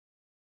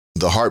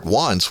The heart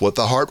wants what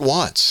the heart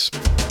wants.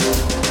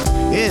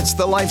 It's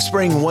the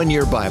LifeSpring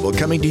One-Year Bible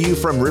coming to you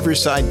from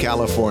Riverside,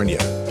 California.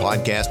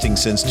 Podcasting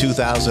since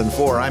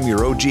 2004, I'm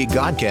your OG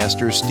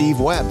Godcaster, Steve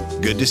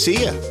Webb. Good to see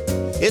you.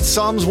 It's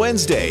Psalms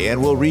Wednesday,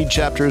 and we'll read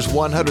chapters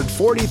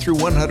 140 through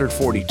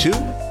 142.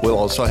 We'll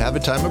also have a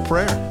time of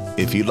prayer.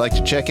 If you'd like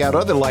to check out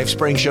other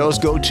LifeSpring shows,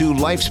 go to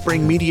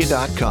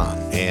lifespringmedia.com,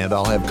 and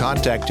I'll have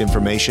contact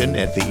information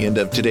at the end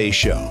of today's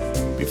show.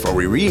 Before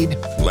we read,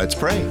 let's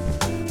pray.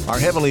 Our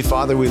Heavenly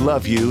Father, we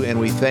love you, and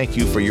we thank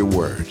you for your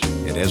word.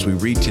 And as we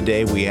read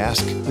today, we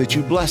ask that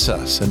you bless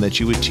us and that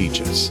you would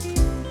teach us.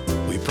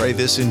 We pray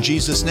this in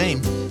Jesus'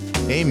 name.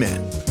 Amen.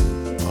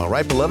 All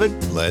right, beloved,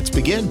 let's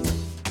begin.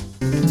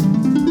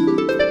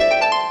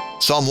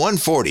 Psalm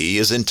 140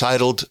 is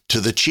entitled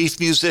To the Chief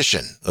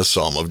Musician, a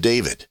Psalm of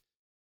David.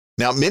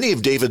 Now, many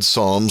of David's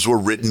psalms were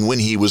written when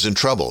he was in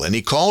trouble, and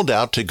he called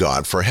out to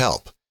God for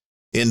help.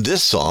 In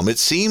this psalm, it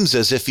seems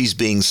as if he's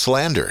being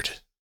slandered.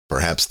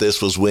 Perhaps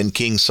this was when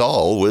King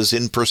Saul was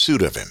in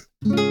pursuit of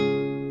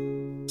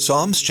him.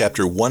 Psalms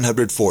chapter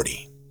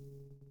 140.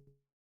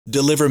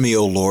 Deliver me,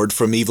 O Lord,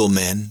 from evil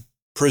men.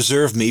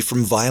 Preserve me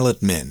from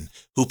violent men,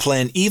 who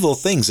plan evil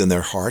things in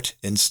their heart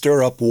and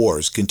stir up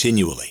wars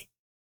continually.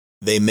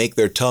 They make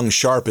their tongue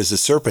sharp as a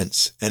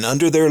serpent's, and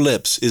under their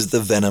lips is the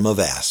venom of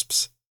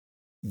asps.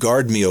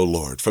 Guard me, O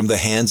Lord, from the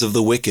hands of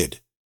the wicked.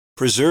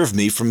 Preserve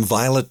me from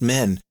violent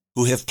men,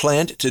 who have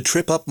planned to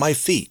trip up my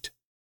feet.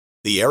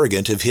 The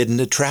arrogant have hidden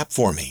a trap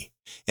for me,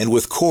 and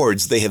with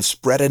cords they have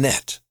spread a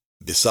net.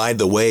 Beside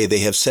the way they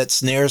have set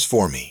snares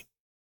for me.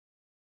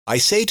 I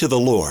say to the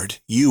Lord,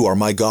 you are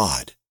my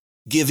God.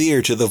 Give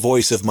ear to the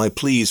voice of my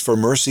pleas for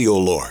mercy, O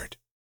Lord.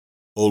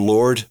 O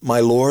Lord,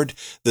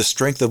 the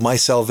strength of my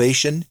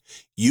salvation,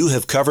 you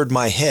have covered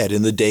my head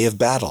in the day of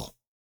battle.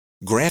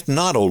 Grant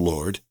not, O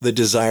Lord, the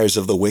desires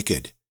of the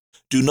wicked.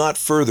 Do not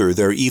further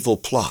their evil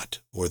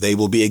plot, or they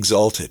will be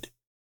exalted.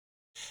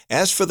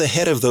 As for the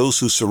head of those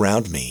who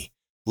surround me,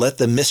 let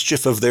the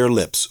mischief of their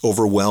lips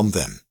overwhelm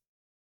them.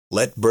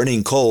 Let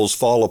burning coals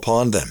fall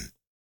upon them.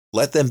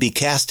 Let them be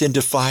cast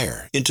into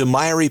fire, into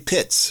miry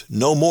pits,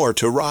 no more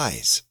to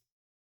rise.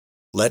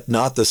 Let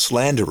not the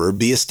slanderer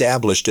be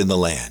established in the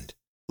land.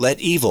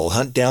 Let evil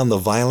hunt down the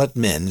violent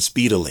men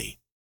speedily.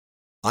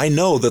 I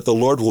know that the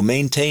Lord will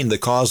maintain the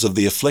cause of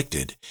the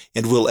afflicted,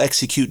 and will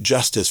execute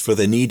justice for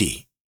the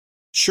needy.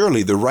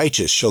 Surely the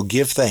righteous shall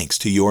give thanks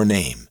to your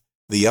name.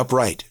 The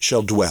upright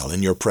shall dwell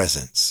in your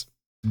presence.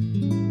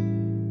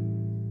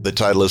 The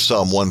title of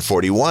Psalm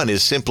 141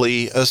 is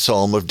simply a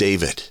Psalm of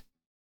David.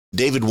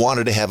 David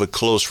wanted to have a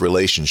close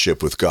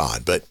relationship with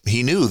God, but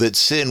he knew that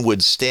sin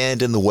would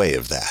stand in the way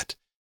of that.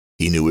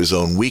 He knew his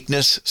own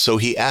weakness, so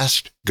he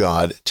asked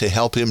God to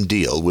help him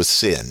deal with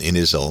sin in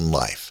his own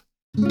life.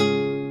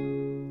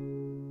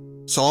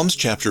 Psalms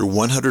chapter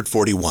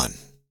 141.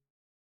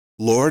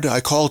 Lord,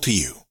 I call to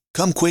you.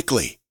 Come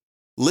quickly.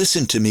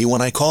 Listen to me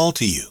when I call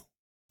to you.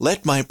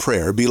 Let my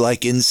prayer be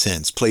like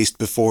incense placed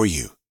before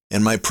you,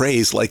 and my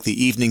praise like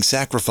the evening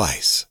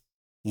sacrifice.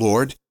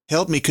 Lord,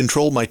 help me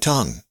control my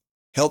tongue.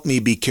 Help me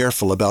be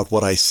careful about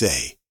what I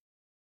say.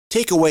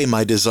 Take away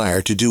my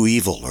desire to do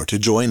evil or to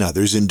join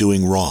others in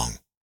doing wrong.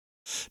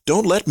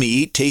 Don't let me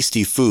eat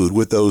tasty food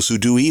with those who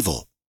do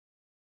evil.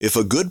 If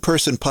a good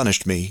person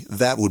punished me,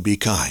 that would be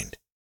kind.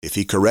 If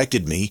he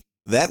corrected me,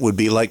 that would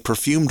be like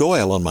perfumed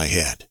oil on my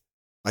head.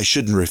 I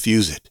shouldn't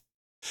refuse it.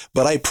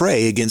 But I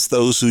pray against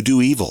those who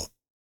do evil.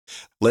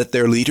 Let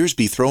their leaders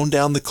be thrown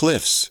down the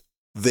cliffs.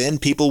 Then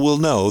people will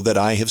know that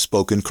I have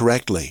spoken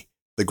correctly.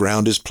 The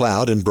ground is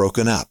plowed and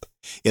broken up.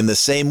 In the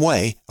same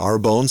way, our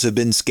bones have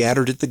been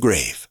scattered at the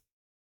grave.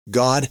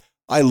 God,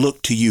 I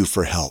look to you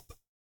for help.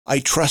 I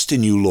trust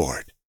in you,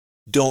 Lord.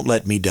 Don't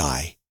let me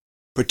die.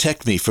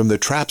 Protect me from the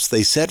traps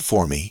they set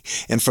for me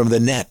and from the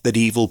net that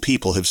evil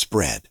people have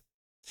spread.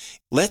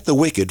 Let the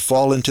wicked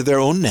fall into their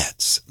own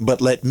nets,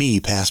 but let me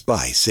pass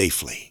by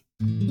safely.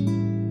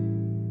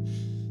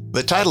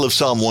 The title of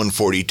Psalm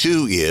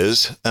 142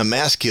 is A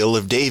Maskil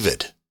of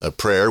David, a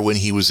prayer when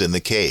he was in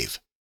the cave.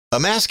 A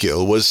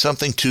maskil was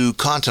something to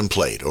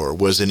contemplate or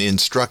was an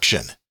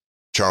instruction.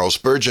 Charles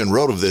Spurgeon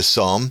wrote of this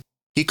psalm,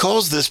 he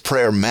calls this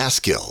prayer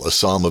maskil, a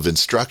psalm of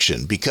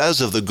instruction,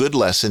 because of the good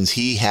lessons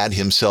he had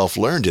himself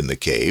learned in the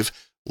cave,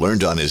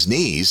 learned on his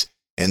knees,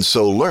 and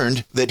so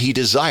learned that he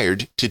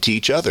desired to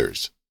teach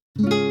others.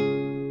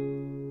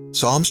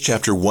 Psalms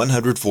chapter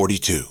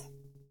 142.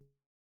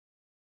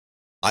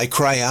 I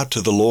cry out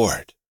to the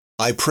Lord.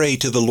 I pray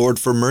to the Lord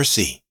for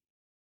mercy.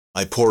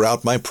 I pour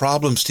out my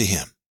problems to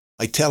him.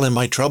 I tell him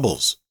my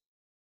troubles.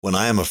 When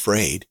I am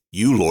afraid,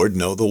 you, Lord,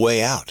 know the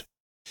way out.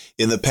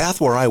 In the path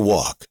where I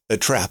walk, a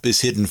trap is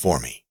hidden for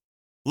me.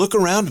 Look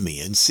around me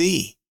and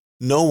see.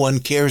 No one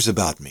cares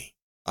about me.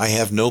 I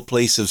have no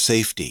place of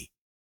safety.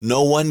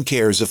 No one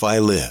cares if I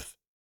live.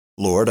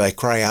 Lord, I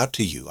cry out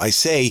to you. I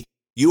say,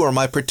 you are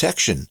my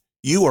protection.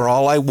 You are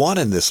all I want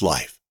in this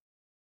life.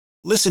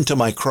 Listen to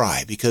my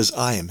cry, because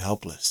I am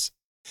helpless.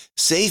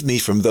 Save me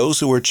from those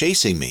who are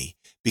chasing me,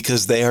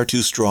 because they are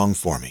too strong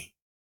for me.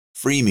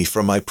 Free me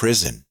from my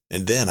prison,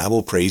 and then I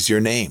will praise your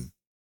name.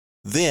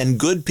 Then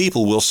good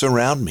people will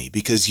surround me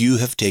because you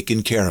have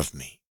taken care of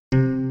me.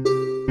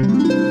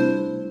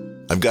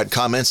 I've got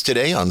comments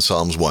today on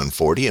Psalms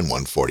 140 and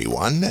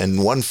 141. And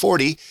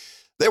 140,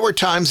 there were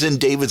times in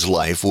David's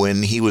life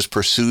when he was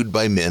pursued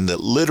by men that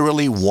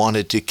literally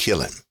wanted to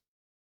kill him.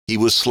 He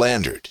was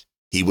slandered.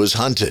 He was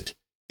hunted.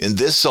 And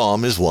this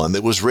psalm is one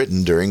that was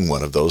written during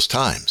one of those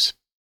times.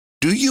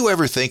 Do you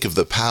ever think of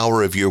the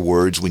power of your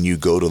words when you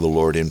go to the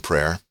Lord in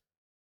prayer?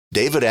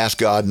 David asked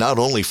God not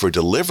only for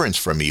deliverance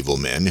from evil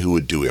men who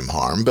would do him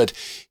harm, but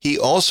he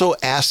also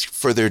asked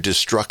for their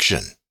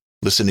destruction.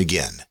 Listen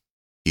again.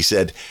 He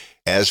said,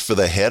 "As for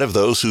the head of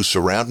those who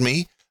surround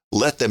me,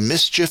 let the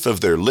mischief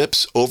of their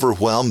lips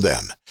overwhelm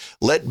them.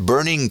 Let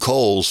burning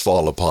coals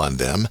fall upon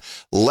them.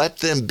 Let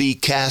them be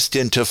cast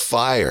into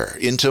fire,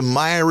 into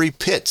miry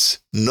pits,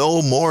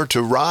 no more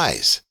to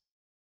rise."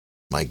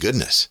 My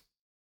goodness.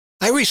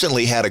 I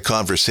recently had a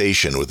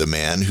conversation with a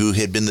man who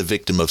had been the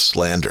victim of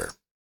slander.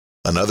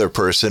 Another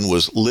person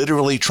was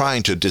literally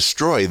trying to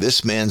destroy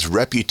this man's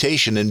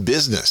reputation in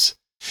business.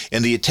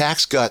 And the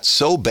attacks got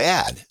so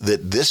bad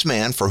that this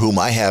man, for whom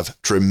I have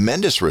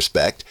tremendous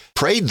respect,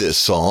 prayed this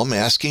psalm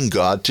asking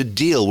God to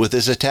deal with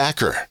his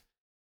attacker.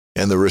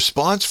 And the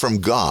response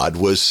from God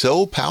was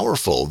so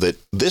powerful that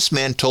this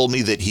man told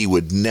me that he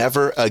would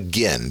never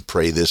again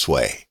pray this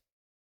way.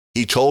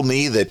 He told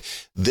me that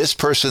this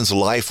person's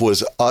life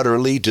was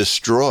utterly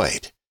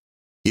destroyed.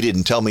 He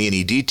didn't tell me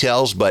any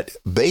details, but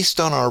based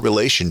on our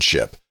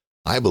relationship,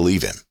 I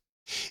believe him.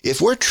 If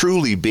we're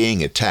truly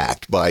being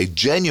attacked by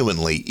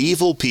genuinely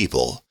evil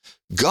people,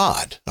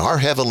 God, our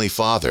Heavenly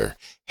Father,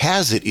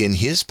 has it in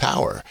His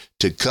power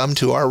to come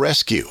to our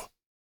rescue.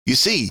 You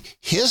see,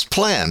 His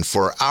plan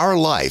for our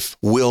life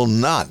will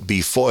not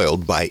be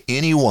foiled by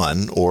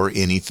anyone or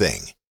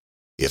anything.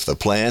 If the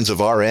plans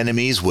of our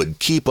enemies would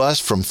keep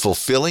us from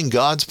fulfilling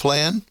God's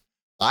plan,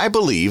 I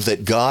believe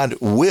that God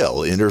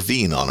will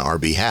intervene on our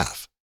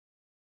behalf.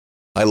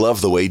 I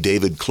love the way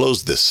David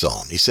closed this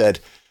psalm. He said,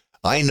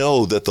 "I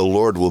know that the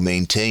Lord will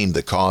maintain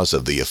the cause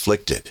of the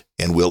afflicted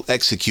and will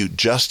execute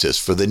justice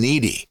for the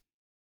needy.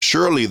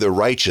 Surely the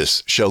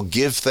righteous shall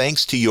give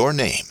thanks to your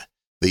name.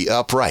 The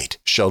upright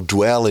shall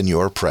dwell in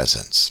your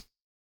presence."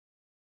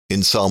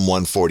 In Psalm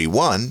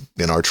 141,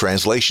 in our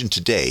translation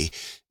today,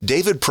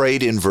 David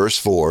prayed in verse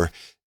 4,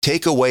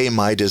 "Take away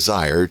my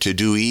desire to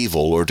do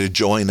evil or to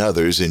join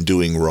others in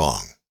doing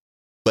wrong."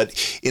 But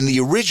in the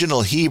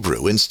original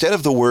Hebrew, instead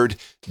of the word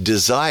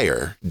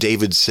desire,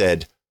 David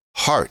said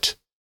heart.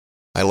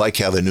 I like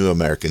how the New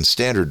American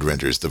Standard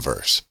renders the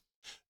verse.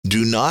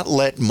 "Do not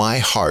let my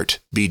heart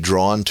be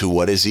drawn to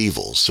what is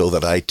evil, so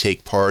that I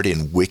take part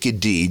in wicked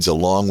deeds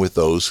along with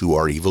those who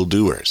are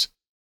evildoers."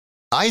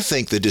 I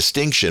think the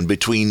distinction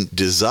between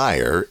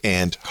desire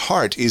and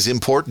heart is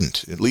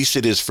important. At least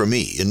it is for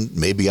me, and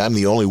maybe I'm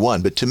the only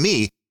one, but to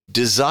me,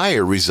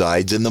 desire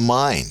resides in the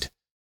mind.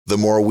 The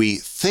more we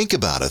think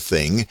about a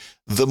thing,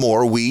 the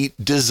more we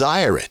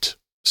desire it.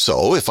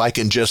 So if I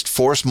can just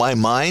force my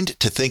mind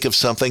to think of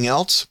something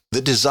else,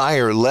 the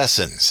desire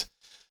lessens.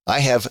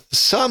 I have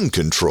some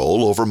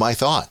control over my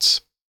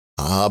thoughts.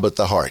 But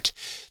the heart,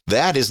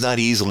 that is not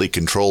easily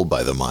controlled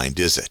by the mind,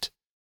 is it?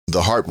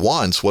 The heart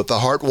wants what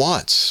the heart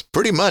wants,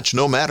 pretty much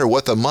no matter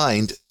what the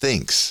mind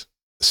thinks.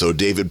 So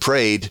David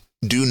prayed,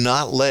 "Do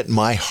not let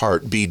my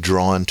heart be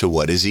drawn to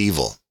what is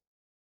evil."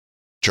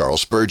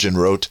 Charles Spurgeon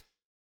wrote,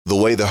 "The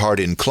way the heart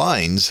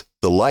inclines,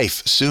 the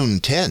life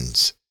soon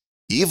tends.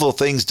 Evil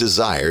things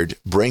desired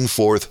bring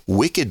forth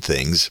wicked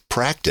things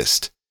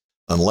practiced.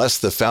 Unless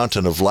the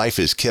fountain of life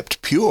is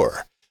kept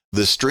pure,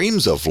 the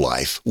streams of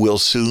life will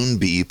soon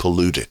be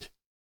polluted."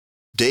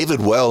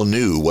 David well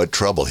knew what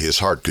trouble his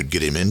heart could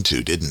get him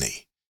into, didn't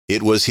he?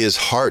 It was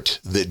his heart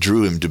that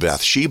drew him to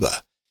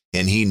Bathsheba,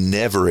 and he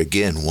never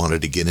again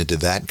wanted to get into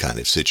that kind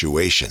of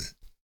situation.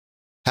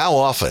 How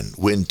often,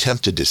 when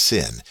tempted to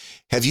sin,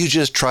 have you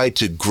just tried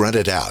to grunt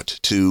it out,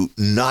 to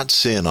not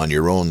sin on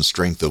your own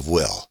strength of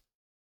will?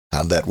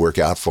 How'd that work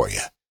out for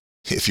you?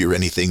 If you're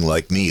anything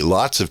like me,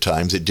 lots of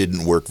times it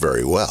didn't work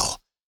very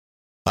well.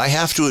 I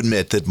have to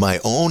admit that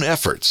my own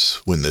efforts,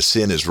 when the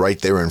sin is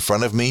right there in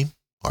front of me,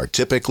 are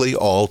typically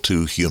all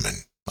too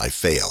human. I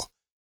fail.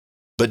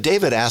 But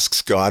David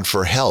asks God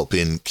for help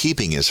in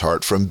keeping his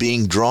heart from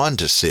being drawn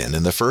to sin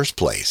in the first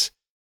place.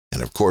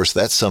 And of course,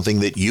 that's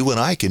something that you and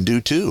I can do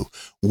too.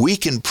 We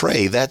can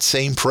pray that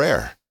same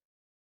prayer.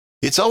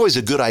 It's always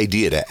a good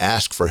idea to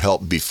ask for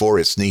help before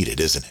it's needed,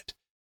 isn't it?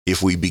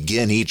 If we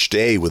begin each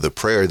day with a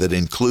prayer that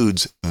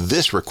includes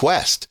this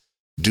request,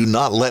 "Do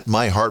not let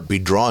my heart be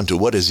drawn to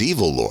what is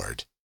evil,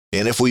 Lord,"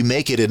 and if we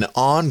make it an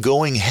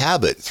ongoing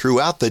habit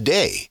throughout the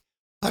day,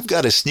 I've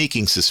got a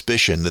sneaking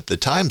suspicion that the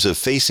times of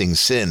facing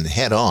sin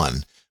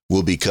head-on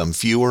will become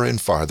fewer and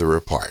farther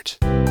apart.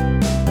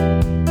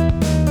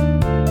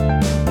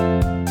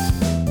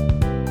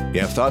 If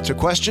you have thoughts or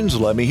questions,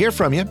 let me hear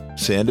from you.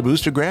 Send a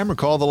boostergram or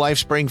call the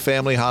LifeSpring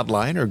Family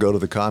Hotline or go to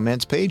the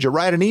comments page or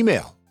write an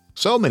email.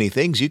 So many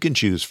things you can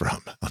choose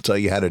from. I'll tell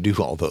you how to do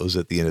all those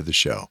at the end of the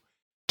show.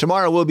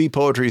 Tomorrow will be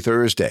Poetry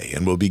Thursday,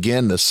 and we'll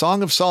begin the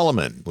Song of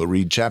Solomon. We'll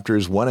read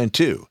chapters 1 and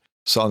 2.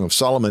 Song of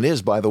Solomon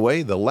is, by the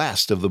way, the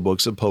last of the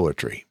books of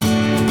poetry.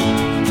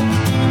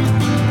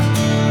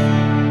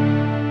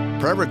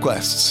 Prayer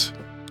requests.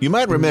 You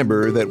might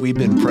remember that we've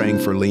been praying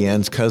for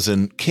Leanne's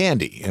cousin,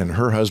 Candy, and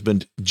her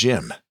husband,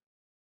 Jim.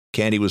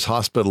 Candy was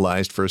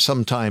hospitalized for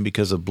some time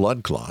because of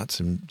blood clots,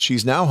 and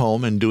she's now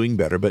home and doing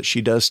better, but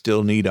she does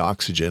still need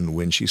oxygen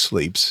when she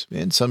sleeps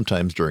and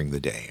sometimes during the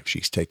day if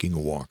she's taking a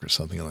walk or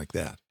something like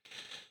that.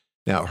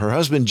 Now, her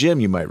husband, Jim,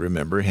 you might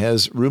remember,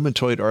 has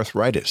rheumatoid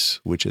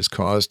arthritis, which has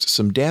caused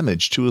some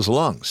damage to his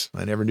lungs.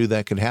 I never knew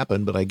that could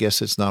happen, but I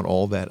guess it's not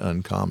all that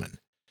uncommon.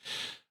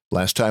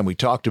 Last time we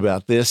talked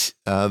about this,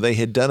 they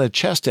had done a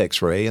chest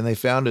x-ray and they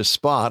found a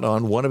spot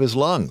on one of his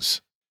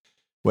lungs.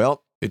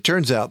 Well, it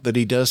turns out that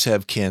he does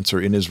have cancer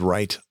in his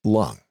right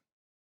lung.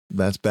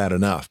 That's bad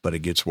enough, but it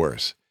gets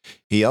worse.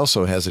 He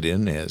also has it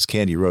in, as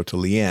Candy wrote to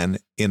Leanne,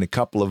 in a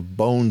couple of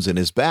bones in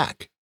his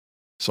back.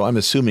 So I'm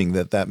assuming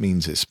that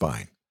means his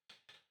spine.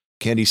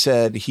 Candy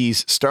said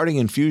he's starting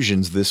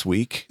infusions this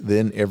week,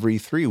 then every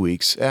 3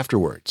 weeks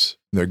afterwards.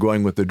 They're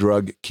going with the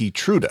drug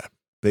Keytruda.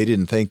 They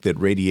didn't think that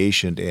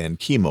radiation and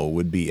chemo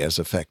would be as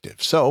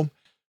effective. So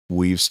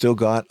we've still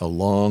got a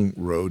long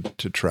road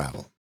to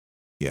travel.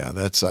 Yeah,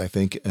 that's, I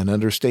think, an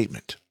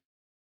understatement.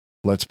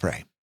 Let's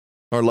pray.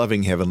 Our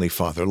loving Heavenly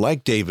Father,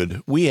 like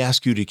David, we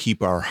ask you to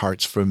keep our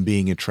hearts from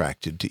being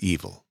attracted to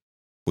evil.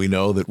 We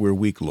know that we're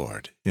weak,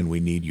 Lord, and we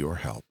need your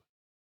help.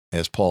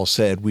 As Paul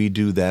said, we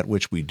do that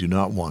which we do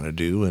not want to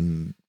do,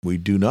 and we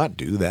do not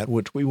do that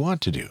which we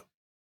want to do.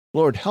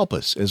 Lord, help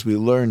us as we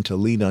learn to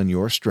lean on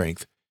your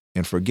strength,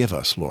 and forgive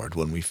us, Lord,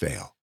 when we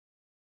fail.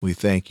 We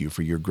thank you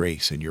for your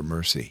grace and your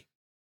mercy.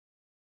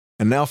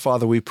 And now,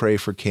 Father, we pray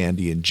for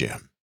Candy and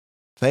Jim.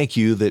 Thank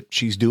you that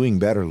she's doing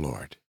better,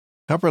 Lord.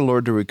 Help her,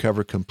 Lord, to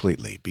recover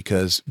completely,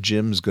 because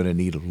Jim's going to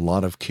need a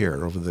lot of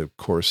care over the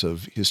course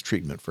of his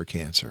treatment for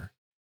cancer.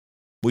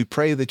 We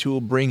pray that you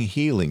will bring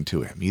healing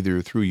to him,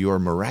 either through your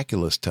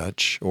miraculous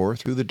touch or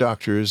through the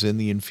doctors and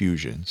the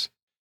infusions.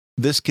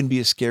 This can be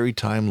a scary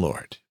time,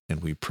 Lord,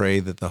 and we pray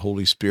that the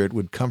Holy Spirit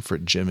would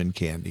comfort Jim and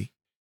Candy.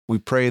 We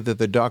pray that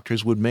the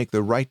doctors would make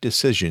the right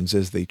decisions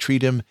as they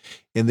treat him,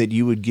 and that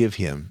you would give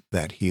him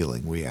that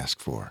healing we ask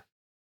for.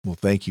 Well,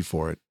 thank you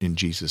for it in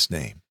Jesus'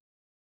 name.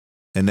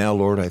 And now,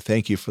 Lord, I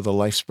thank you for the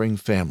LifeSpring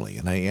family,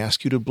 and I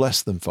ask you to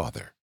bless them,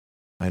 Father.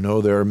 I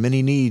know there are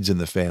many needs in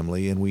the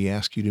family, and we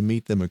ask you to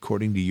meet them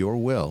according to your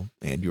will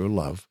and your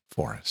love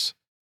for us.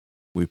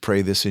 We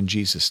pray this in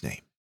Jesus'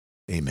 name.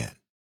 Amen.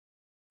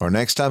 Our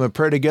next time of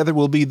prayer together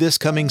will be this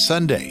coming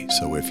Sunday,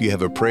 so if you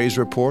have a praise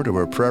report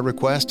or a prayer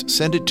request,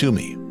 send it to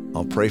me.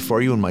 I'll pray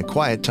for you in my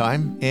quiet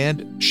time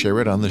and share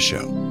it on the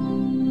show.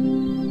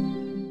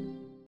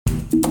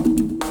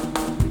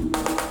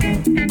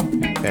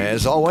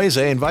 As always,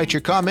 I invite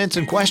your comments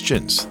and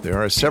questions. There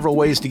are several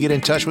ways to get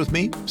in touch with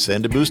me.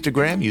 Send a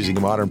Boostagram using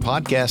a modern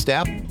podcast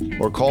app,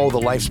 or call the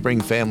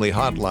LifeSpring Family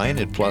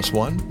Hotline at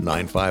 +1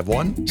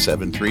 951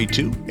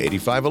 732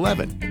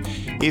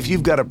 8511. If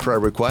you've got a prayer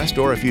request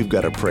or if you've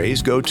got a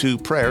praise, go to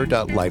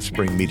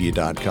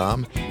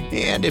prayer.lifespringmedia.com.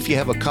 And if you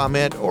have a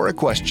comment or a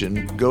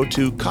question, go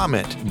to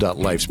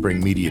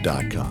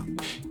comment.lifespringmedia.com.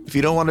 If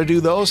you don't want to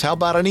do those, how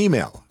about an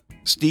email?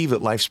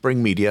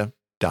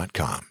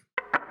 steve@lifespringmedia.com.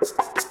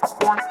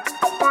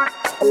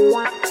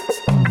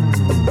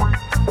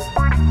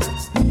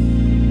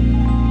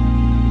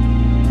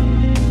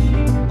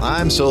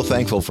 I'm so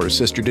thankful for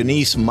Sister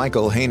Denise,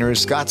 Michael Hayner,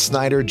 Scott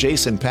Snyder,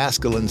 Jason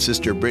Pascal, and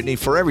Sister Brittany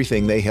for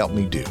everything they helped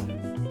me do.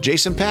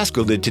 Jason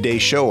Pascal did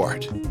today's show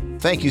art.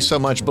 Thank you so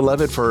much,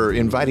 beloved, for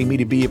inviting me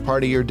to be a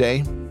part of your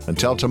day.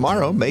 Until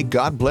tomorrow, may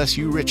God bless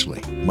you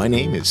richly. My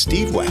name is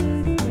Steve Webb.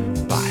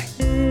 Bye.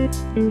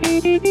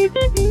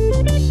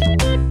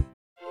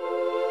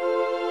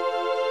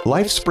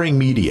 LifeSpring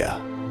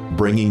Media,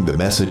 bringing the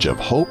message of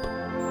hope,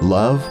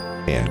 love,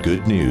 and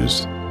good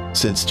news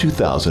since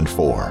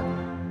 2004.